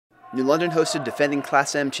New London hosted defending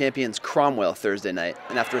Class M champions Cromwell Thursday night,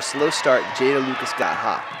 and after a slow start, Jada Lucas got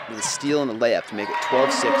hot with a steal and a layup to make it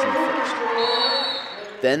 12-6 in the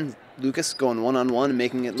first. Then Lucas, going one-on-one and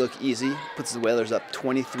making it look easy, puts the Whalers up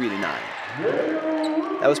 23-9.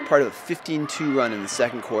 That was part of a 15-2 run in the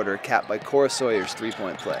second quarter, capped by Cora Sawyer's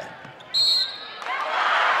three-point play.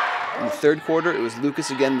 In the third quarter, it was Lucas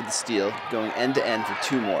again with the steal, going end-to-end for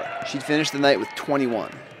two more. She'd finished the night with 21.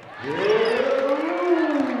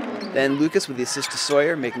 Then Lucas with the assist to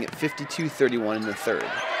Sawyer, making it 52-31 in the third.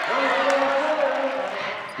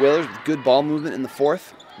 Whalers with good ball movement in the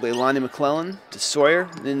fourth. Leilani McClellan to Sawyer,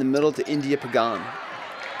 and in the middle to India Pagan.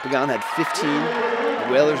 Pagan had 15.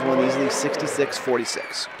 The Whalers won easily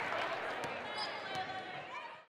 66-46.